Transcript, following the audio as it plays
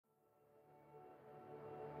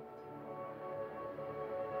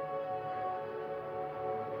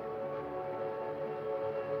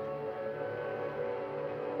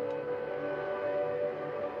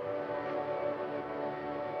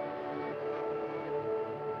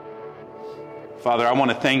Father, I want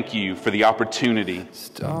to thank you for the opportunity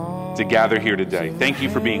to gather here today. Thank you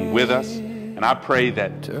for being with us. And I pray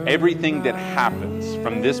that everything that happens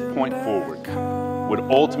from this point forward would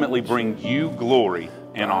ultimately bring you glory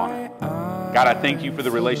and honor. God, I thank you for the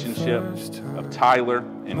relationship of Tyler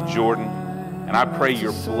and Jordan. And I pray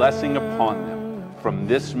your blessing upon them from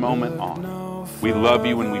this moment on. We love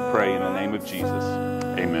you and we pray in the name of Jesus.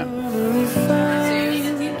 Amen.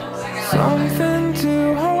 Something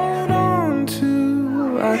to hold on to.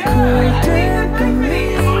 I couldn't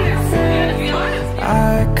believe it.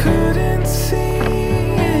 I couldn't see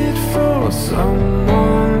it for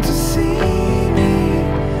someone to see me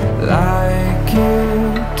like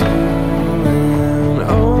you doing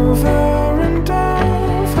over and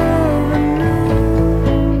over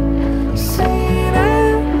anew. Seen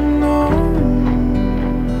and known.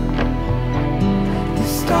 You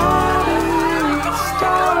started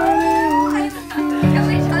with you.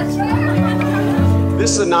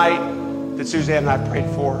 This is the night that Suzanne and I prayed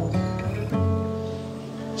for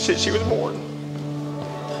since she was born.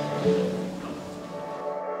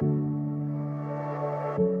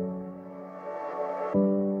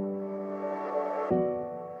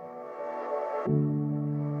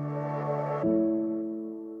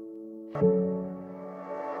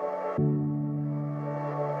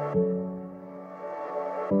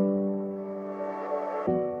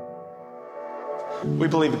 We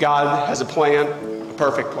believe God has a plan, a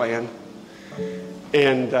perfect plan.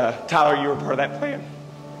 And Tyler, you were part of that plan.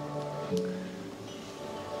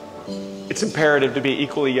 It's imperative to be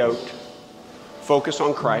equally yoked. Focus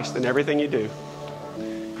on Christ in everything you do,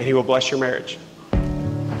 and He will bless your marriage.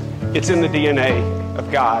 It's in the DNA of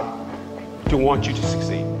God to want you to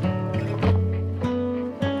succeed.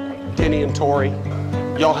 Denny and Tori,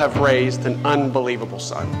 y'all have raised an unbelievable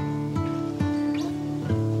son.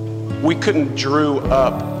 We couldn't drew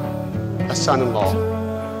up a son-in-law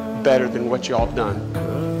better than what y'all have done.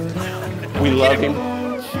 We love him.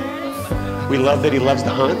 We love that he loves to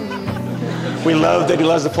hunt. We love that he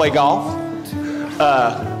loves to play golf.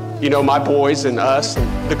 You know, my boys and us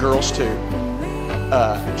and the girls too,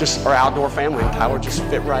 just our outdoor family, and Tyler just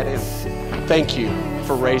fit right in. Thank you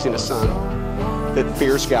for raising a son that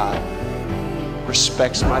fears God,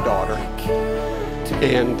 respects my daughter,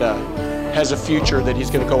 and has a future that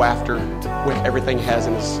he's going to go after with everything he has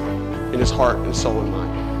in his heart and soul and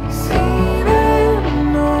mind.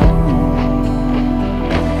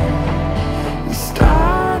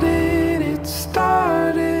 It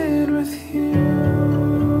started with you.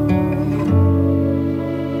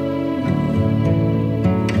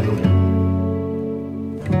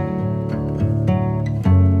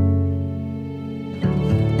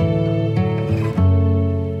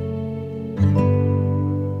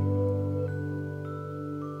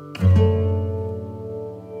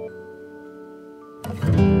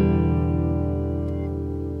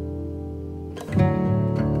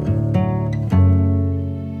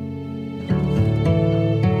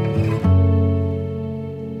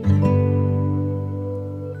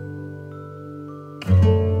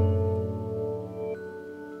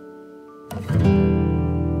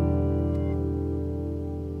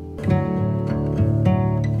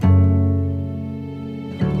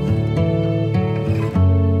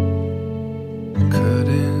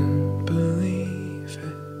 Couldn't believe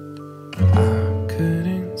it. I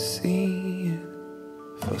couldn't see it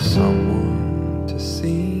for someone to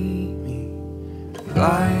see me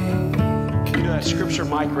like You know, that scripture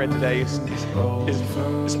Mike read today is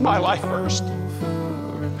my life verse.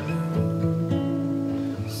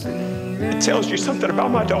 It tells you something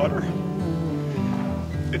about my daughter.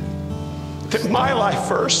 That my life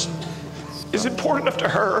verse is important enough to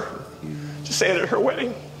her to say it at her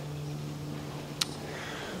wedding.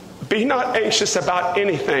 Be not anxious about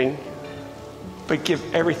anything, but give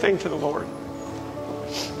everything to the Lord.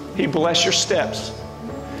 He bless your steps,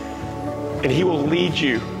 and He will lead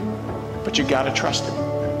you, but you got to trust Him.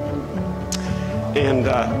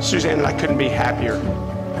 And Suzanne and I couldn't be happier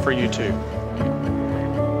for you too.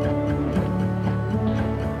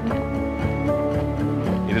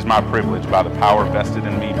 It is my privilege, by the power vested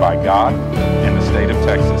in me by God and the state of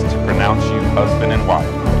Texas, to pronounce you husband and wife.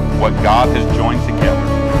 What God has joined together,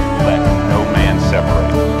 let no man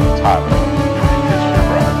separate. Tyler.